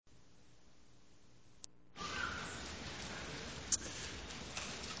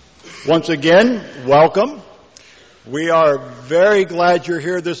Once again, welcome. We are very glad you're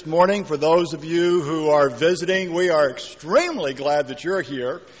here this morning. For those of you who are visiting, we are extremely glad that you're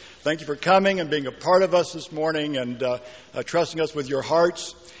here. Thank you for coming and being a part of us this morning and trusting us with your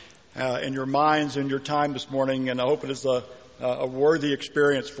hearts and your minds and your time this morning. And I hope it is a worthy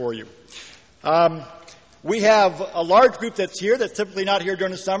experience for you. We have a large group that's here that's typically not here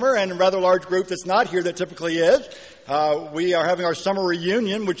during the summer, and a rather large group that's not here that typically is. We are having our summer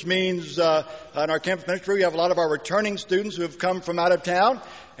reunion, which means in our campus ministry we have a lot of our returning students who have come from out of town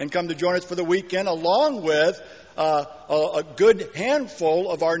and come to join us for the weekend, along with a good handful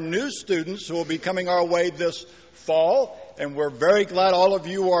of our new students who will be coming our way this fall. And we're very glad all of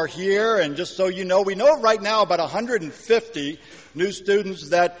you are here. And just so you know, we know right now about 150 new students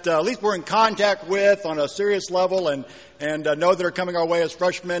that at least we're in contact with on a serious level and know that are coming our way as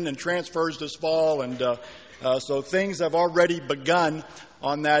freshmen and transfers this fall. And so things have already begun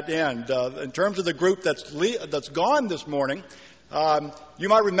on that end. In terms of the group that's gone this morning, you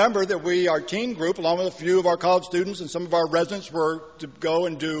might remember that our teen group, along with a few of our college students and some of our residents, were to go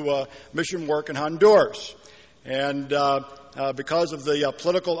and do mission work in Honduras. And because of the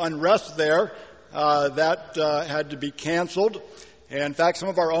political unrest there, that had to be canceled. And in fact, some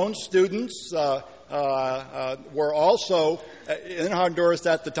of our own students were also in Honduras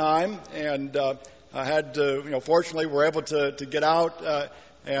at the time, and had to, fortunately, were able to get out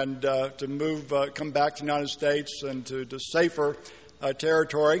and to move, come back to the United States and to safer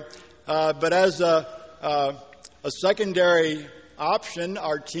territory. But as a secondary option,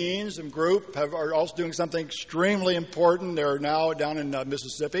 our teens and group are also doing something extremely important. They're now down in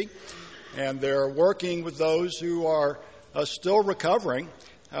Mississippi, and they're working with those who are still recovering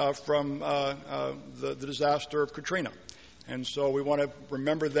from the disaster of Katrina. And so we want to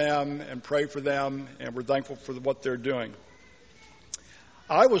remember them and pray for them, and we're thankful for what they're doing.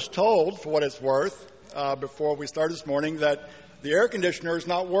 I was told, for what it's worth, before we started this morning, that the air conditioner is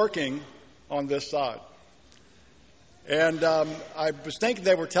not working on this side. And I was thinking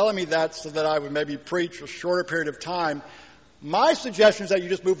they were telling me that so that I would maybe preach a shorter period of time. My suggestion is that you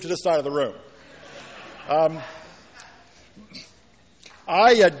just move to this side of the room.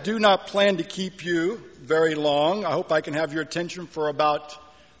 I do not plan to keep you very long. I hope I can have your attention for about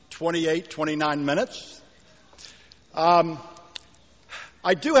 28, 29 minutes. I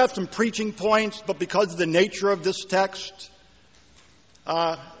do have some preaching points, but because of the nature of this text,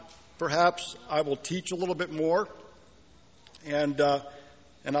 perhaps I will teach a little bit more. And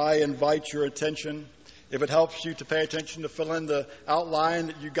I invite your attention. If it helps you to pay attention to fill in the outline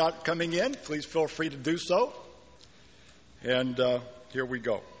that you got coming in, please feel free to do so. And here we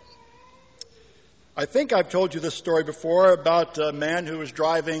go. I think I've told you this story before about a man who was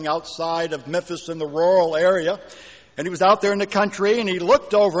driving outside of Memphis in the rural area. And he was out there in the country, and he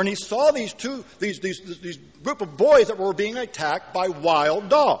looked over and he saw these group of boys that were being attacked by wild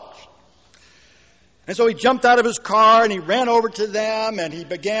dogs. And so he jumped out of his car and he ran over to them and he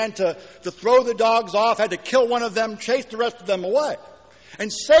began to throw the dogs off, had to kill one of them, chase the rest of them away,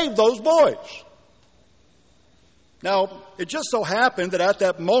 and save those boys. Now, it just so happened that at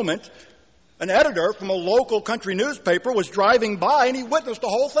that moment, an editor from a local country newspaper was driving by and he witnessed the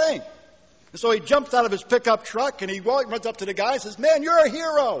whole thing. And so he jumps out of his pickup truck and he runs up to the guy and says, "Man, you're a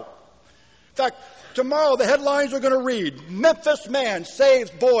hero. In fact, tomorrow the headlines are going to read, 'Memphis man saves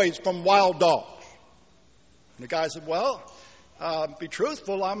boys from wild dogs.'" And the guy said, "Well, be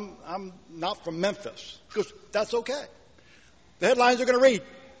truthful, I'm not from Memphis." He goes, "That's okay. The headlines are going to read,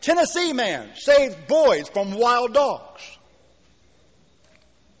 'Tennessee man saves boys from wild dogs.'"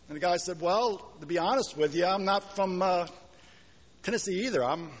 And the guy said, "Well, to be honest with you, I'm not from Tennessee either.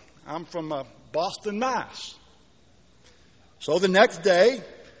 I'm from Boston, Mass." So the next day,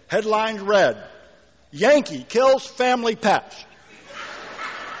 headlines read, "Yankee kills family pets."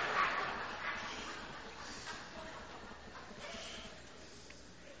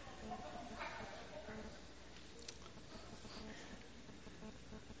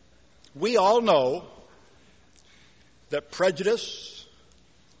 We all know that prejudice,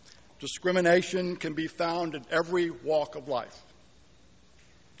 discrimination can be found in every walk of life.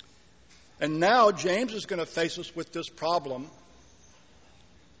 And now James is going to face us with this problem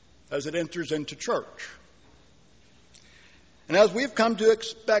as it enters into church. And as we've come to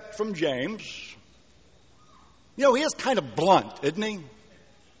expect from James, he is kind of blunt, isn't he?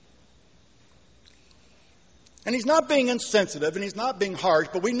 And he's not being insensitive and he's not being harsh,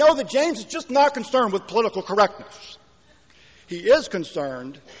 but we know that James is just not concerned with political correctness. He is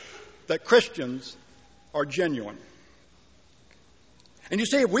concerned that Christians are genuine. And you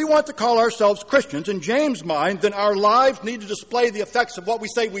see, if we want to call ourselves Christians, in James' mind, then our lives need to display the effects of what we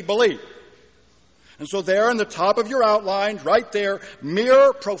say we believe. And so there in the top of your outline, right there,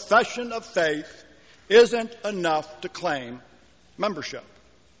 mere profession of faith isn't enough to claim membership.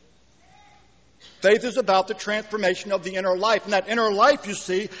 Faith is about the transformation of the inner life. And that inner life, you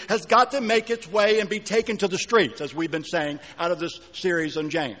see, has got to make its way and be taken to the streets, as we've been saying out of this series on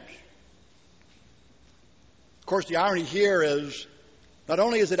James. Of course, the irony here is, not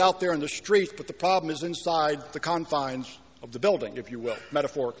only is it out there in the streets, but the problem is inside the confines of the building, if you will,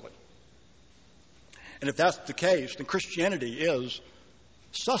 metaphorically. And if that's the case, then Christianity is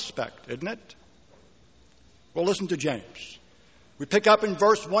suspect, isn't it? Well, listen to James. We pick up in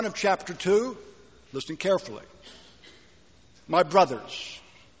verse 1 of chapter 2. Listen carefully. My brothers,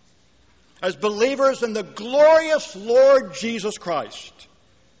 as believers in the glorious Lord Jesus Christ,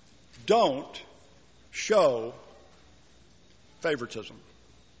 don't show favoritism.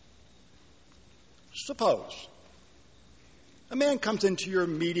 Suppose a man comes into your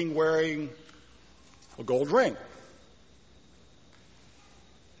meeting wearing a gold ring,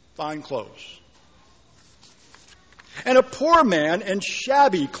 fine clothes, and a poor man in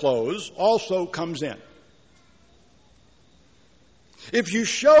shabby clothes also comes in. If you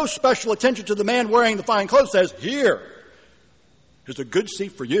show special attention to the man wearing the fine clothes, says, "Here is a good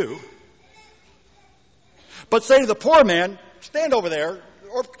seat for you," but say to the poor man, "Stand over there,"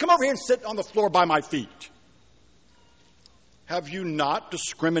 or "Come over here and sit on the floor by my feet," have you not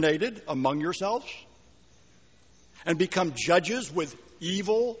discriminated among yourselves and become judges with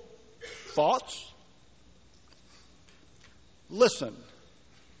evil thoughts? Listen,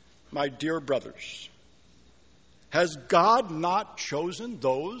 my dear brothers, has God not chosen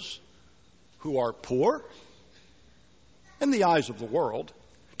those who are poor in the eyes of the world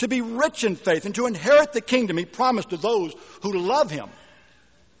to be rich in faith and to inherit the kingdom He promised to those who love Him?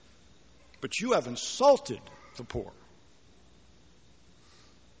 But you have insulted the poor.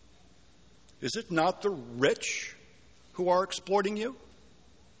 Is it not the rich who are exploiting you?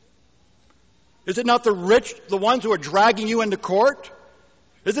 Is it not the rich, the ones who are dragging you into court?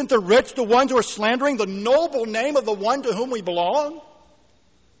 Isn't the rich the ones who are slandering the noble name of the one to whom we belong?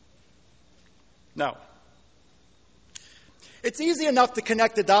 No. It's easy enough to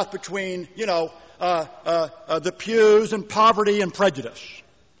connect the dots between, the pews and poverty and prejudice.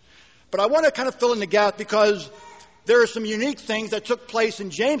 But I want to kind of fill in the gap because there are some unique things that took place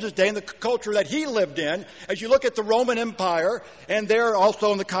in James's day in the culture that he lived in. As you look at the Roman Empire, and they're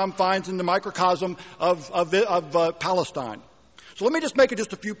also in the confines, in the microcosm of Palestine. So let me just make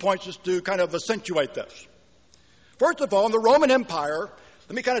just a few points just to kind of accentuate this. First of all, in the Roman Empire,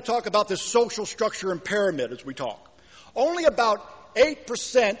 let me kind of talk about this social structure and pyramid as we talk. Only about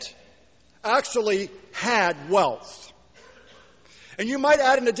 8% actually had wealth. And you might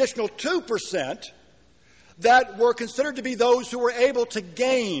add an additional 2% that were considered to be those who were able to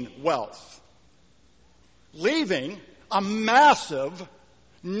gain wealth, leaving a massive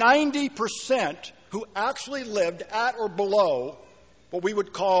 90% who actually lived at or below what we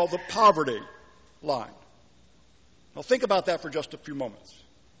would call the poverty line. Now think about that for just a few moments.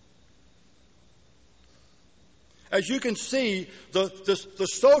 As you can see, the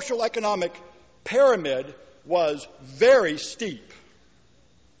social economic pyramid was very steep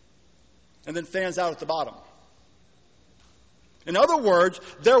and then fans out at the bottom. In other words,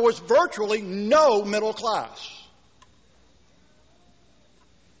 there was virtually no middle class.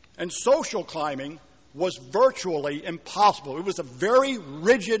 And social climbing was virtually impossible. It was a very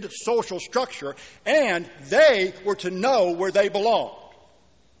rigid social structure, and they were to know where they belonged.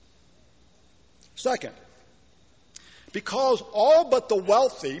 Second, because all but the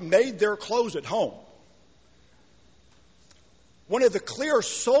wealthy made their clothes at home, one of the clear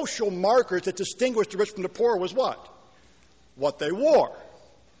social markers that distinguished the rich from the poor was what? What they wore.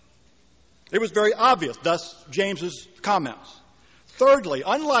 It was very obvious, thus James's comments. Thirdly,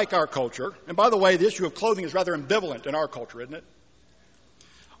 unlike our culture, and by the way, the issue of clothing is rather ambivalent in our culture, isn't it?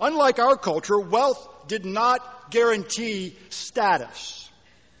 Unlike our culture, wealth did not guarantee status.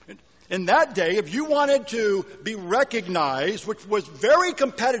 In that day, if you wanted to be recognized, which was very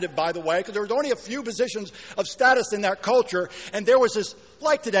competitive, by the way, because there was only a few positions of status in that culture, and there was this,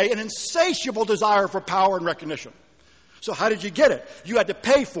 like today, an insatiable desire for power and recognition. So how did you get it? You had to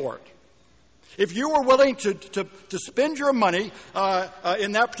pay for it. If you were willing to spend your money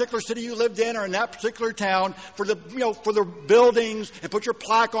in that particular city you lived in or in that particular town for the buildings and put your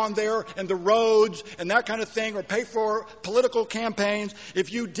plaque on there and the roads and that kind of thing, or pay for political campaigns,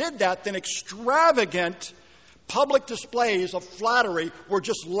 if you did that, then extravagant public displays of flattery were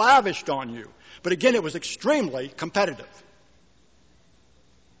just lavished on you. But again, it was extremely competitive.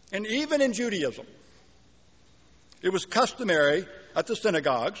 And even in Judaism, it was customary at the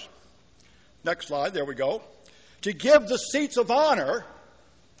synagogues, next slide, there we go, to give the seats of honor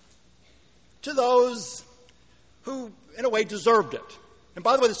to those who, in a way, deserved it. And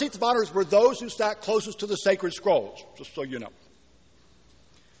by the way, the seats of honor were those who sat closest to the sacred scrolls, just so you know.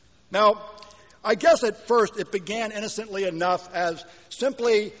 Now, I guess at first it began innocently enough as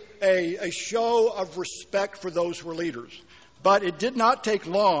simply a show of respect for those who were leaders. But it did not take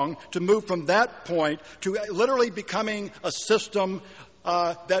long to move from that point to literally becoming a system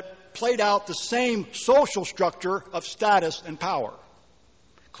that played out the same social structure of status and power.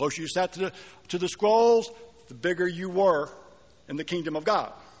 The closer you sat to the scrolls, the bigger you were in the kingdom of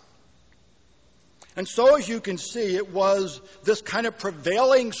God. And so, as you can see, it was this kind of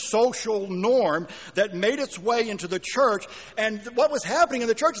prevailing social norm that made its way into the church. And what was happening in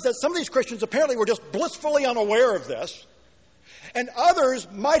the church is that some of these Christians apparently were just blissfully unaware of this. And others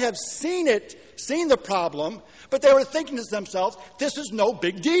might have seen the problem, but they were thinking to themselves, this is no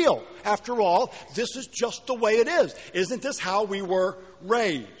big deal. After all, this is just the way it is. Isn't this how we were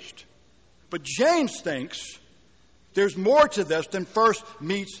raised? But James thinks there's more to this than first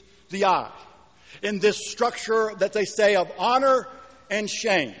meets the eye. In this structure that they say of honor and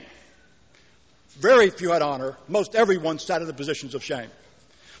shame. Very few had honor. Most everyone sat in the positions of shame.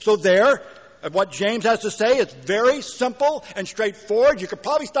 So there, what James has to say is very simple and straightforward. You could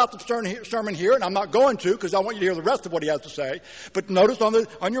probably stop the sermon here, and I'm not going to because I want you to hear the rest of what he has to say. But notice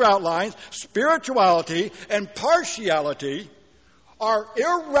on your outlines, spirituality and partiality are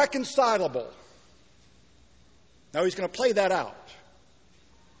irreconcilable. Now he's going to play that out.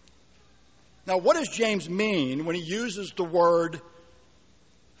 Now, what does James mean when he uses the word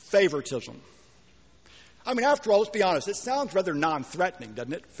favoritism? I mean, after all, let's be honest, it sounds rather non-threatening,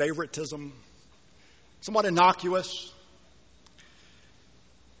 doesn't it? Favoritism, somewhat innocuous.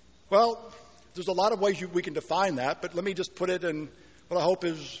 Well, there's a lot of ways we can define that, but let me just put it in what I hope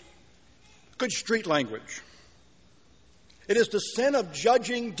is good street language. It is the sin of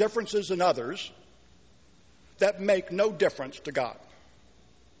judging differences in others that make no difference to God.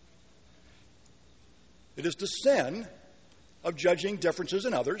 It is the sin of judging differences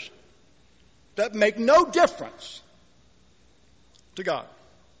in others that make no difference to God.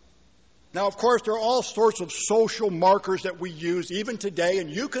 Now, of course, there are all sorts of social markers that we use even today, and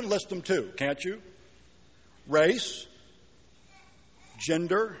you can list them too, can't you? Race,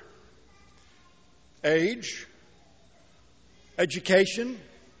 gender, age, education,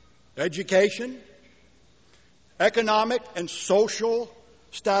 economic and social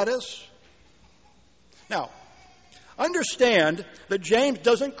status. Now, understand that James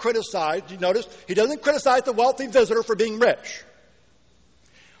doesn't criticize, you notice, he doesn't criticize the wealthy visitor for being rich.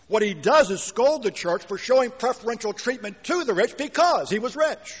 What he does is scold the church for showing preferential treatment to the rich because he was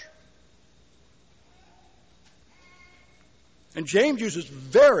rich. And James uses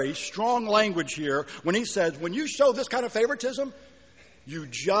very strong language here when he says, when you show this kind of favoritism, you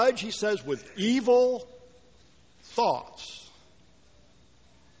judge, he says, with evil thoughts.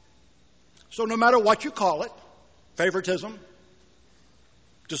 So no matter what you call it, favoritism,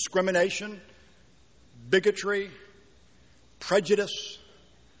 discrimination, bigotry, prejudice,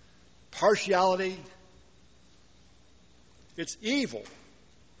 partiality, it's evil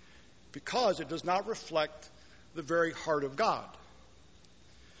because it does not reflect the very heart of God.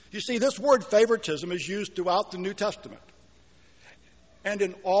 You see, this word favoritism is used throughout the New Testament. And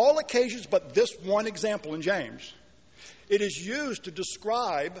in all occasions but this one example in James, it is used to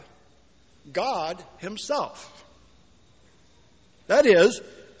describe God himself. That is,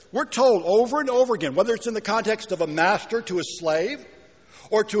 we're told over and over again, whether it's in the context of a master to a slave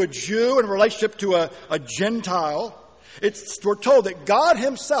or to a Jew in relationship to a Gentile, we're told that God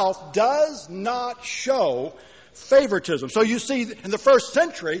himself does not show favoritism. So you see, in the first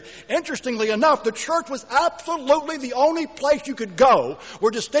century, interestingly enough, the church was absolutely the only place you could go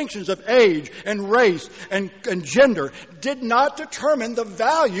where distinctions of age and race and gender did not determine the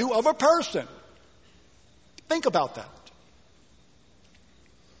value of a person. Think about that.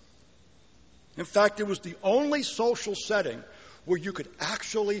 In fact, it was the only social setting where you could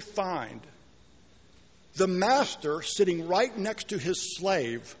actually find the master sitting right next to his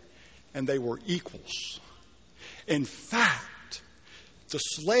slave, and they were equals. In fact, the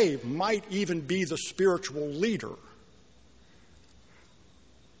slave might even be the spiritual leader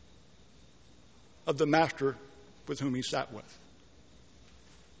of the master with whom he sat with.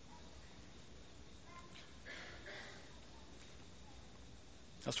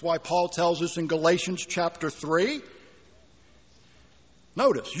 That's why Paul tells us in Galatians chapter 3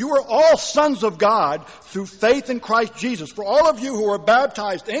 Notice, you are all sons of God through faith in Christ Jesus. For all of you who are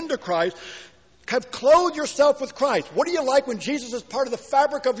baptized into Christ have clothed yourself with Christ. What do you like when Jesus is part of the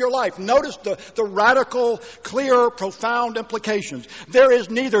fabric of your life? Notice the radical, clear, profound implications. There is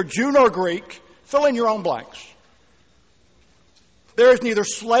neither Jew nor Greek. Fill in your own blanks. There is neither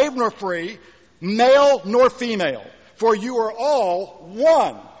slave nor free, male nor female. For you are all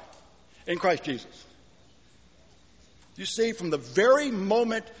one in Christ Jesus. You see, from the very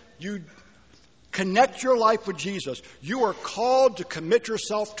moment you connect your life with Jesus, you are called to commit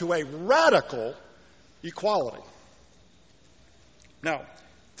yourself to a radical equality. Now,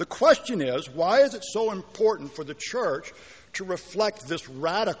 the question is, why is it so important for the church to reflect this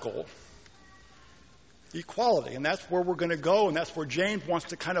radical equality? And that's where we're going to go, and that's where James wants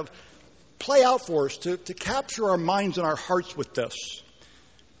to kind of play out for us, to capture our minds and our hearts with this.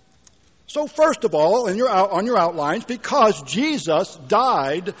 So first of all, on your outlines, because Jesus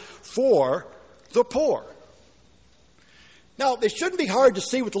died for the poor. Now, it shouldn't be hard to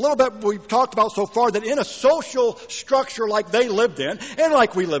see with a little bit we've talked about so far that in a social structure like they lived in, and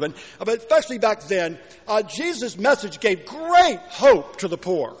like we live in, but especially back then, Jesus' message gave great hope to the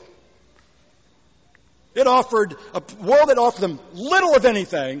poor. It offered a world that offered them little of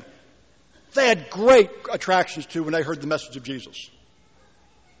anything. They had great attractions to when they heard the message of Jesus.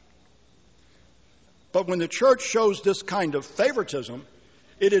 But when the church shows this kind of favoritism,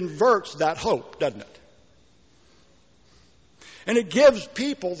 it inverts that hope, doesn't it? And it gives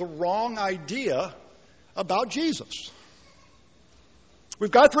people the wrong idea about Jesus.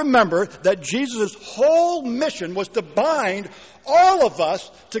 We've got to remember that Jesus' whole mission was to bind all of us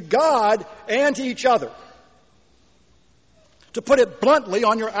to God and to each other. To put it bluntly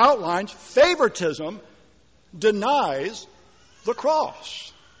on your outlines, favoritism denies the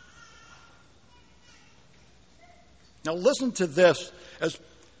cross. Now listen to this as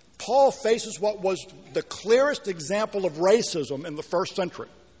Paul faces what was the clearest example of racism in the first century.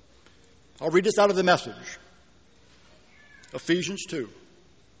 I'll read this out of the Message. Ephesians 2.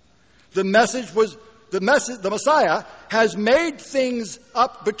 The Messiah has made things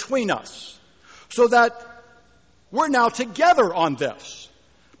up between us so that we're now together on this,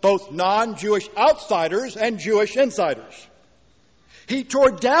 both non-Jewish outsiders and Jewish insiders. He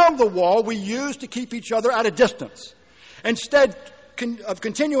tore down the wall we used to keep each other at a distance. Instead of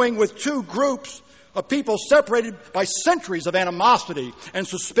continuing with two groups of people separated by centuries of animosity and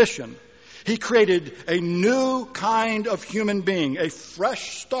suspicion, he created a new kind of human being, a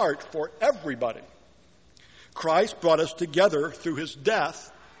fresh start for everybody. Christ brought us together through his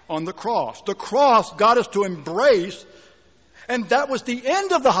death on the cross. The cross got us to embrace, and that was the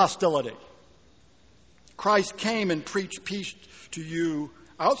end of the hostility. Christ came and preached peace to you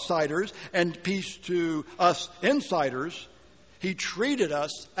outsiders and peace to us insiders. He treated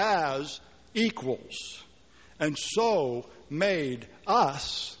us as equals and so made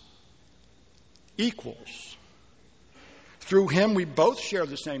us equals. Through him we both share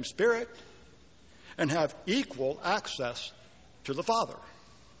the same Spirit and have equal access to the Father.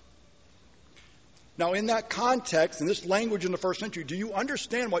 Now, in that context, in this language in the first century, do you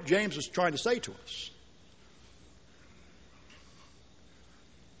understand what James is trying to say to us?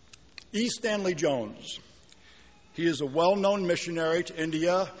 E. Stanley Jones. He is a well-known missionary to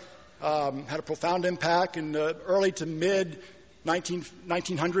India, had a profound impact in the early to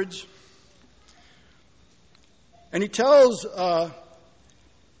mid-1900s. And he tells,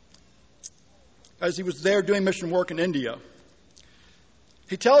 as he was there doing mission work in India,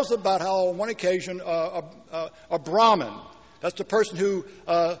 he tells about how on one occasion a Brahmin, that's the person who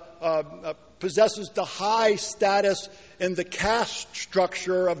possesses the high status in the caste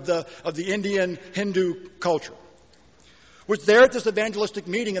structure of the Indian Hindu culture, was there at this evangelistic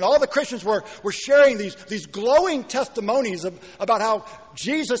meeting, and all the Christians were sharing these glowing testimonies about how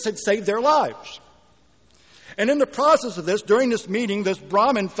Jesus had saved their lives. And in the process of this, during this meeting, this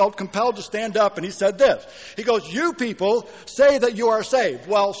Brahmin felt compelled to stand up, and he said this. He goes, "You people say that you are saved.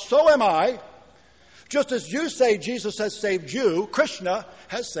 Well, so am I. Just as you say Jesus has saved you, Krishna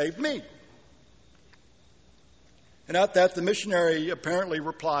has saved me." And at that, the missionary apparently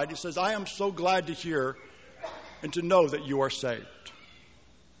replied, he says, "I am so glad to hear and to know that you are saved."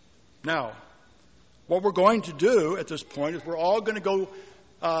 Now, what we're going to do at this point is we're all going to go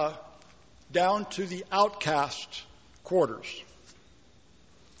down to the outcast quarters.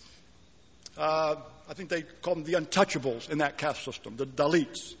 I think they call them the untouchables in that caste system, the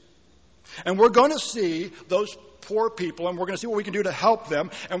Dalits. And we're going to see those poor people, and we're going to see what we can do to help them,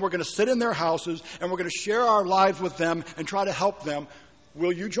 and we're going to sit in their houses, and we're going to share our lives with them and try to help them.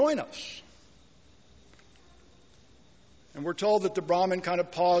 Will you join us? And we're told that the Brahmin kind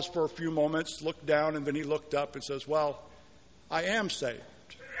of paused for a few moments, looked down, and then he looked up and says, well, I am saved.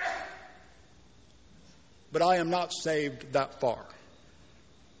 But I am not saved that far.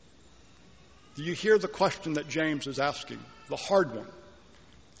 Do you hear the question that James is asking? The hard one.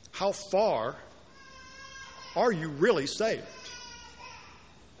 How far are you really saved?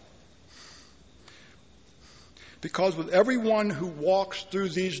 Because with everyone who walks through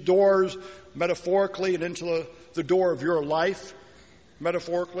these doors, metaphorically, and into the door of your life,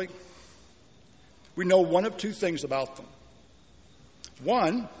 metaphorically, we know one of two things about them.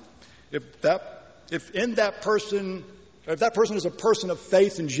 One, if that person is a person of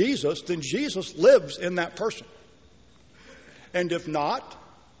faith in Jesus, then Jesus lives in that person. And if not,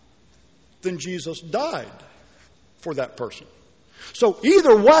 then Jesus died for that person. So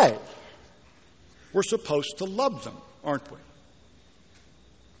either way, we're supposed to love them, aren't we?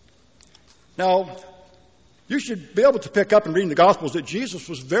 Now, you should be able to pick up in reading the Gospels that Jesus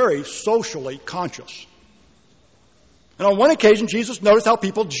was very socially conscious. And on one occasion, Jesus noticed how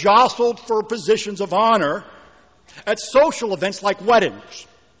people jostled for positions of honor at social events like weddings.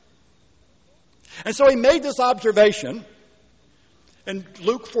 And so he made this observation in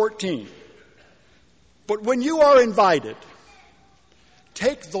Luke 14. But when you are invited,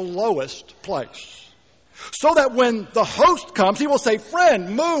 take the lowest place, so that when the host comes, he will say,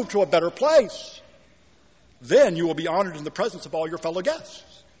 friend, move to a better place. Then you will be honored in the presence of all your fellow guests.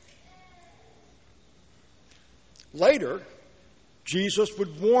 Later, Jesus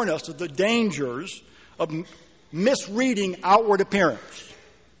would warn us of the dangers of misreading outward appearance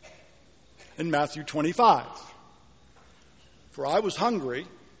in Matthew 25. For I was hungry,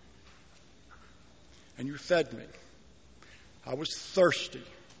 and you fed me. I was thirsty,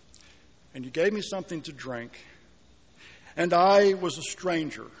 and you gave me something to drink. And I was a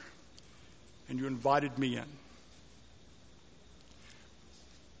stranger, and you invited me in.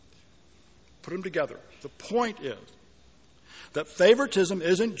 Put them together. The point is that favoritism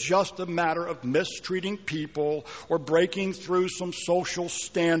isn't just a matter of mistreating people or breaking through some social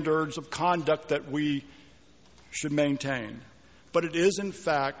standards of conduct that we should maintain. But it is, in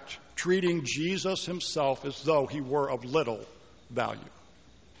fact, treating Jesus himself as though he were of little value.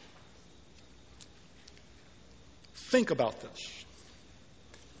 Think about this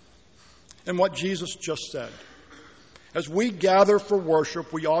and what Jesus just said. As we gather for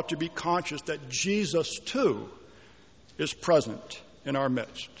worship, we ought to be conscious that Jesus, too, is present in our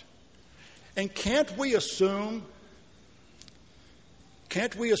midst. And can't we assume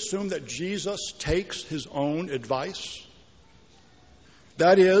that Jesus takes his own advice?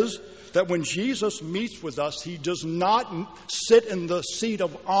 That is, that when Jesus meets with us, he does not sit in the seat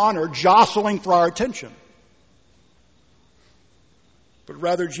of honor jostling for our attention. But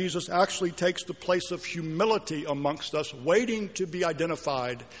rather, Jesus actually takes the place of humility amongst us, waiting to be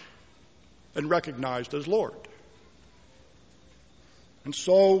identified and recognized as Lord. And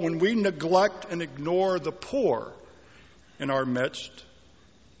so when we neglect and ignore the poor in our midst,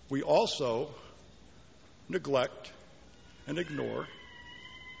 we also neglect and ignore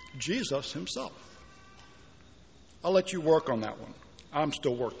Jesus himself. I'll let you work on that one. I'm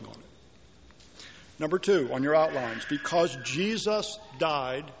still working on it. Number 2 on your outlines, because Jesus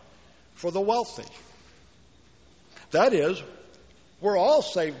died for the wealthy. That is, we're all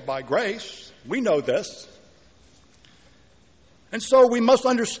saved by grace. We know this. And so we must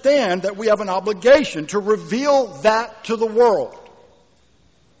understand that we have an obligation to reveal that to the world.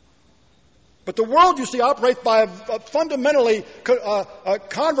 But the world, you see, operates by a fundamentally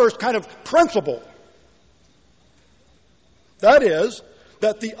converse kind of principle. That is,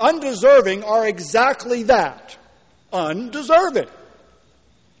 that the undeserving are exactly that, undeserving.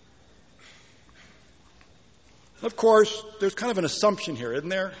 Of course, there's kind of an assumption here, isn't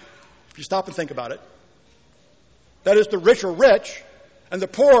there? If you stop and think about it. That is, the rich are rich and the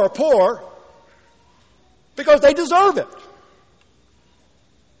poor are poor because they deserve it.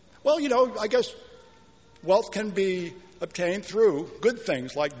 Well, I guess wealth can be obtained through good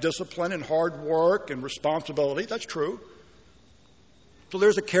things like discipline and hard work and responsibility. That's true. So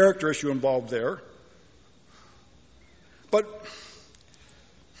there's a character issue involved there. But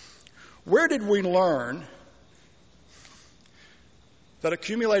where did we learn that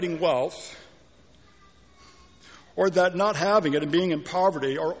accumulating wealth or that not having it and being in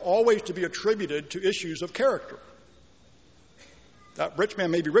poverty are always to be attributed to issues of character? That rich man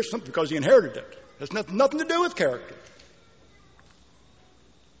may be rich simply because he inherited it. It has nothing to do with character.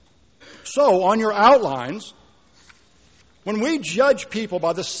 So, on your outlines, when we judge people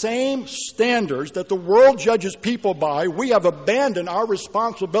by the same standards that the world judges people by, we have abandoned our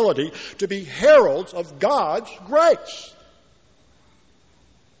responsibility to be heralds of God's grace.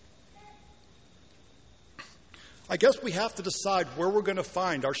 I guess we have to decide where we're going to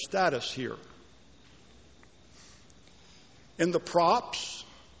find our status here. In the props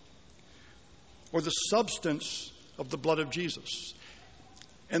or the substance of the blood of Jesus.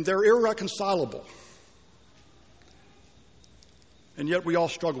 And they're irreconcilable. And yet we all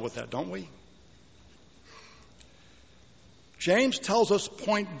struggle with that, don't we? James tells us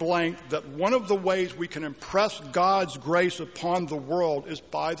point blank that one of the ways we can impress God's grace upon the world is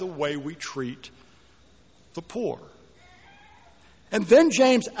by the way we treat the poor. And then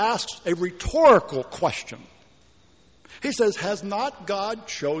James asks a rhetorical question. He says, has not God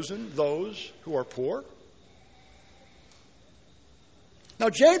chosen those who are poor? Now,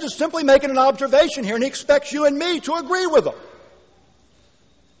 James is simply making an observation here, and he expects you and me to agree with him.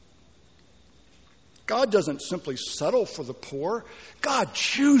 God doesn't simply settle for the poor. God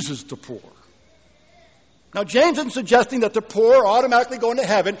chooses the poor. Now, James isn't suggesting that the poor are automatically going to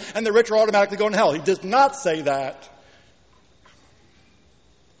heaven and the rich are automatically going to hell. He does not say that.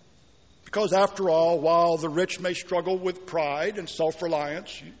 Because after all, while the rich may struggle with pride and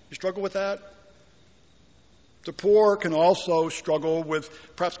self-reliance, you struggle with that? The poor can also struggle with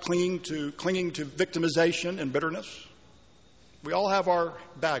perhaps clinging to victimization and bitterness. We all have our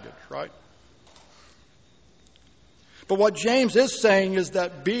baggage, right? But what James is saying is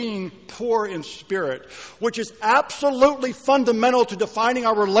that being poor in spirit, which is absolutely fundamental to defining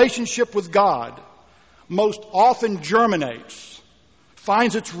our relationship with God, most often germinates,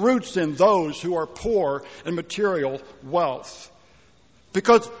 finds its roots in those who are poor in material wealth.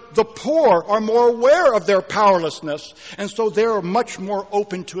 Because the poor are more aware of their powerlessness, and so they're much more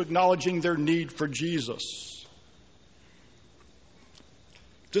open to acknowledging their need for Jesus.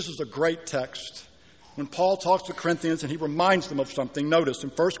 This is a great text. When Paul talks to Corinthians and he reminds them of something, notice in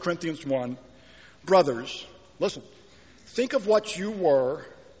 1 Corinthians 1, brothers, listen, think of what you were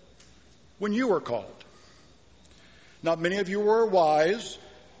when you were called. Not many of you were wise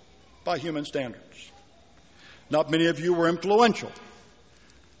by human standards. Not many of you were influential.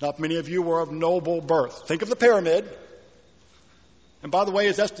 Not many of you were of noble birth. Think of the pyramid. And by the way,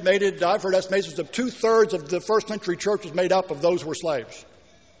 it's estimated, I've heard estimations of 2/3 of the first century church was made up of those who were slaves.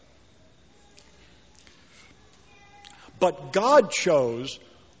 But God chose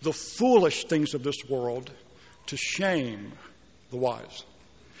the foolish things of this world to shame the wise.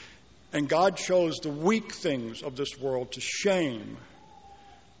 And God chose the weak things of this world to shame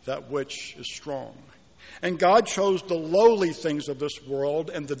that which is strong. And God chose the lowly things of this world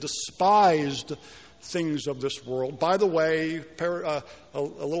and the despised things of this world. By the way, a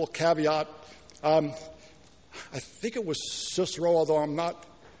little caveat. I think it was Cicero, although I'm not.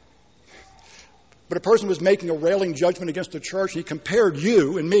 But a person was making a railing judgment against the church, and he compared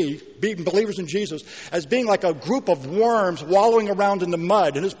you and me, being believers in Jesus, as being like a group of worms wallowing around in the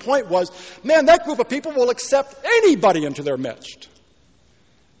mud. And his point was, man, that group of people will accept anybody into their midst.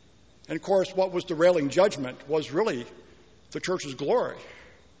 And of course, what was the railing judgment was really the church's glory,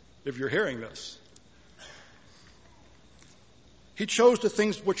 if you're hearing this. He chose the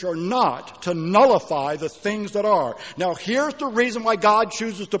things which are not to nullify the things that are. Now, here's the reason why God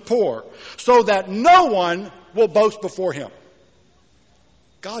chooses the poor, so that no one will boast before him.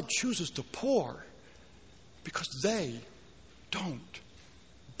 God chooses the poor because they don't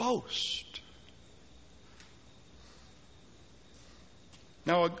boast.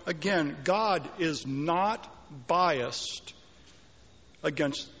 Now, again, God is not biased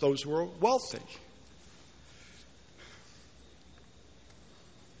against those who are wealthy.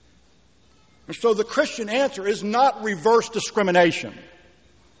 And so the Christian answer is not reverse discrimination.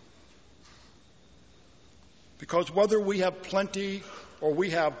 Because whether we have plenty or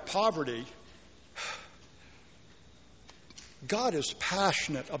we have poverty, God is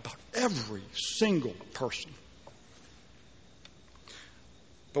passionate about every single person.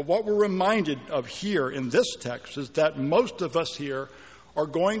 But what we're reminded of here in this text is that most of us here are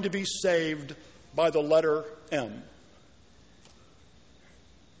going to be saved by the letter M.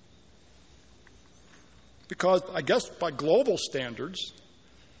 Because I guess by global standards,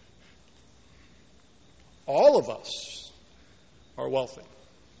 all of us are wealthy.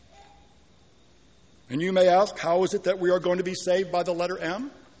 And you may ask, how is it that we are going to be saved by the letter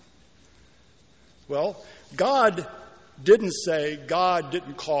M? Well, God didn't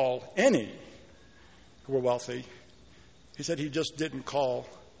call any who were wealthy. He said he just didn't call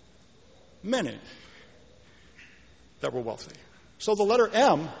many that were wealthy. So the letter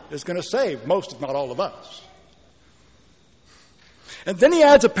M is going to save most, if not all of us. And then he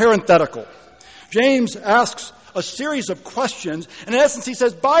adds a parenthetical. James asks a series of questions. And in essence, he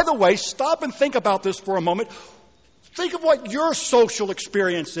says, by the way, stop and think about this for a moment. Think of what your social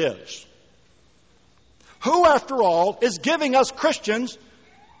experience is. Who, after all, is giving us Christians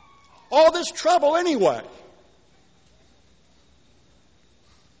all this trouble anyway?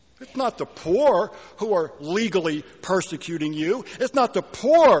 It's not the poor who are legally persecuting you. It's not the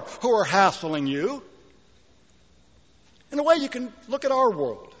poor who are hassling you. In a way, you can look at our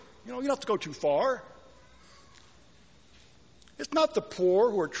world. You don't have to go too far. It's not the poor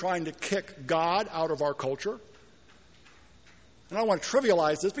who are trying to kick God out of our culture. And I don't want to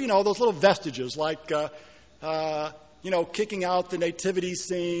trivialize this, but those little vestiges like, kicking out the nativity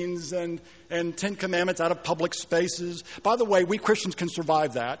scenes and Ten Commandments out of public spaces. By the way, we Christians can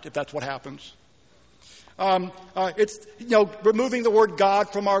survive that if that's what happens. It's removing the word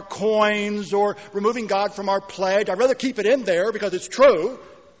God from our coins or removing God from our pledge. I'd rather keep it in there because it's true.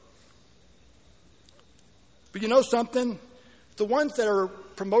 But you know something? The ones that are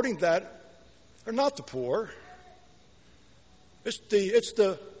promoting that are not the poor. It's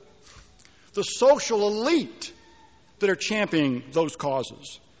the social elite that are championing those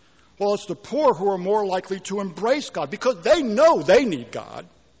causes. Well, it's the poor who are more likely to embrace God because they know they need God.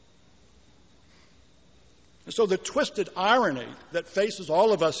 And so the twisted irony that faces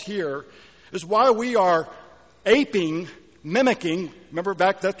all of us here is why we are mimicking, remember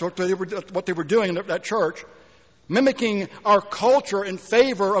back that's what they were doing in that church, mimicking our culture in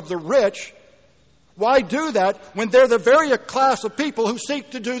favor of the rich. Why do that when they're the very class of people who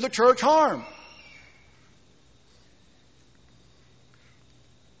seek to do the church harm?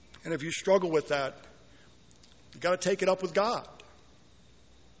 And if you struggle with that, you've got to take it up with God.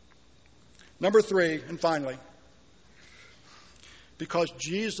 Number 3, and finally, because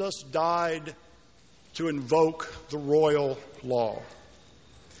Jesus died to invoke the royal law.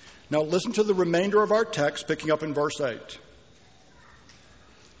 Now listen to the remainder of our text, picking up in verse 8.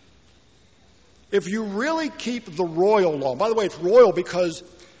 If you really keep the royal law, by the way, it's royal because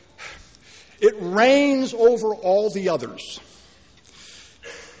it reigns over all the others.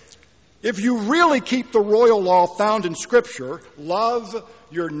 If you really keep the royal law found in Scripture, love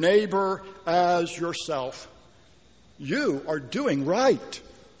your neighbor as yourself, you are doing right.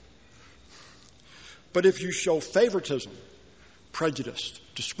 But if you show favoritism, prejudice,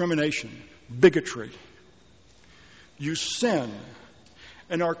 discrimination, bigotry, you sin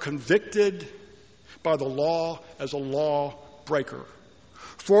and are convicted by the law as a law breaker.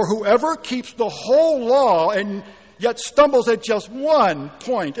 For whoever keeps the whole law and yet stumbles at just one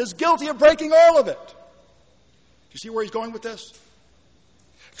point is guilty of breaking all of it. Do you see where he's going with this?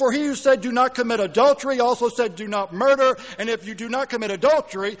 For he who said, do not commit adultery, also said, do not murder. And if you do not commit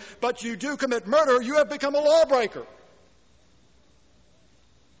adultery, but you do commit murder, you have become a lawbreaker.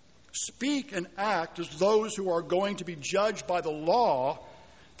 Speak and act as those who are going to be judged by the law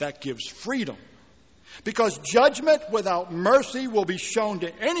that gives freedom. Because judgment without mercy will be shown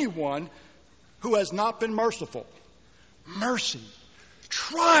to anyone who has not been merciful. Mercy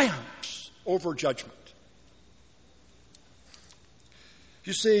triumphs over judgment.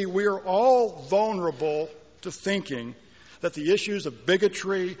 You see, we are all vulnerable to thinking that the issues of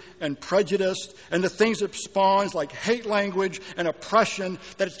bigotry and prejudice and the things it spawns like hate language and oppression,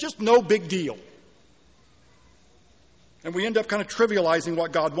 that it's just no big deal. And we end up kind of trivializing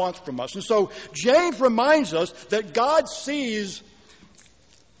what God wants from us. And so James reminds us that God sees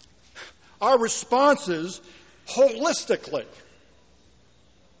our responses holistically.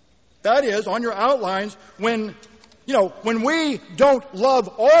 That is, on your outlines, when we don't love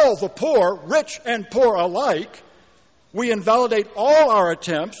all the poor, rich and poor alike, we invalidate all our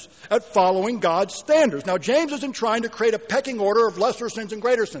attempts at following God's standards. Now, James isn't trying to create a pecking order of lesser sins and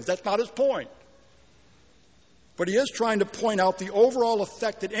greater sins. That's not his point. But he is trying to point out the overall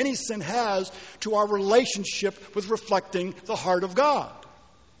effect that any sin has to our relationship with reflecting the heart of God.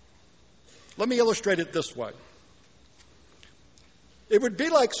 Let me illustrate it this way. It would be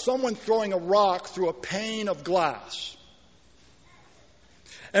like someone throwing a rock through a pane of glass.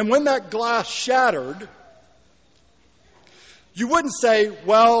 And when that glass shattered, you wouldn't say,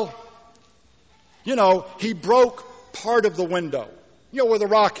 well, he broke part of the window, where the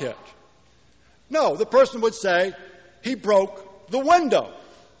rock hit. No, the person would say, he broke the window,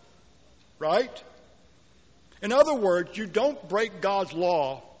 right? In other words, you don't break God's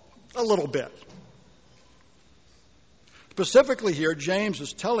law a little bit. Specifically here, James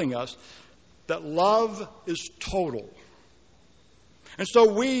is telling us that love is total. And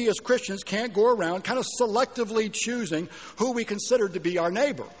so we as Christians can't go around kind of selectively choosing who we consider to be our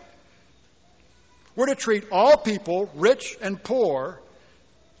neighbor. We're to treat all people, rich and poor,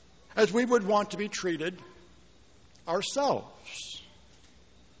 as we would want to be treated ourselves.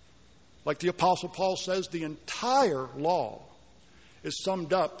 Like the Apostle Paul says, the entire law is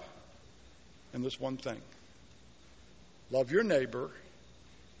summed up in this one thing. Love your neighbor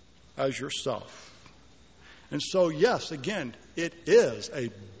as yourself. And so, yes, again, it is a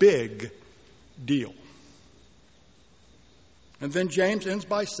big deal. And then James ends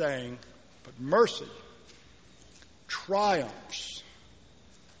by saying, but mercy triumphs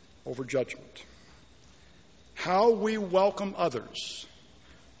over judgment. How we welcome others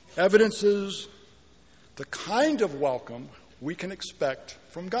evidences the kind of welcome we can expect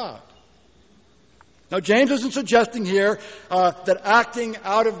from God. Now, James isn't suggesting here that acting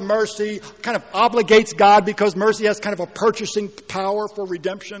out of mercy kind of obligates God because mercy has kind of a purchasing power for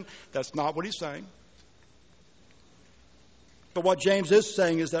redemption. That's not what he's saying. But what James is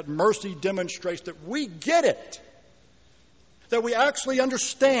saying is that mercy demonstrates that we get it, that we actually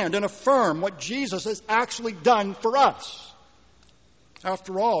understand and affirm what Jesus has actually done for us.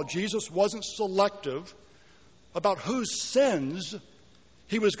 After all, Jesus wasn't selective about whose sins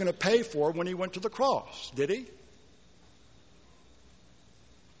he was going to pay for when he went to the cross, did he?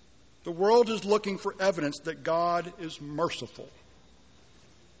 The world is looking for evidence that God is merciful.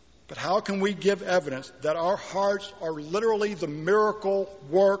 But how can we give evidence that our hearts are literally the miracle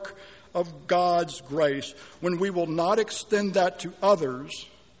work of God's grace when we will not extend that to others,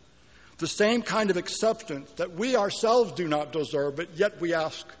 the same kind of acceptance that we ourselves do not deserve, but yet we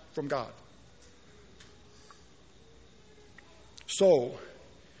ask from God? So,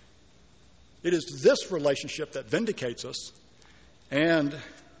 it is this relationship that vindicates us, and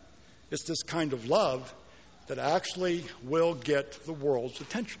it's this kind of love that actually will get the world's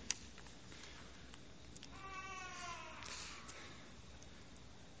attention.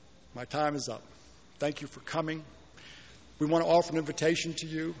 My time is up. Thank you for coming. We want to offer an invitation to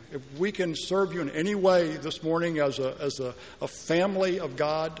you. If we can serve you in any way this morning as a family of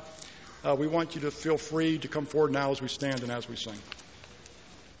God, we want you to feel free to come forward now as we stand and as we sing.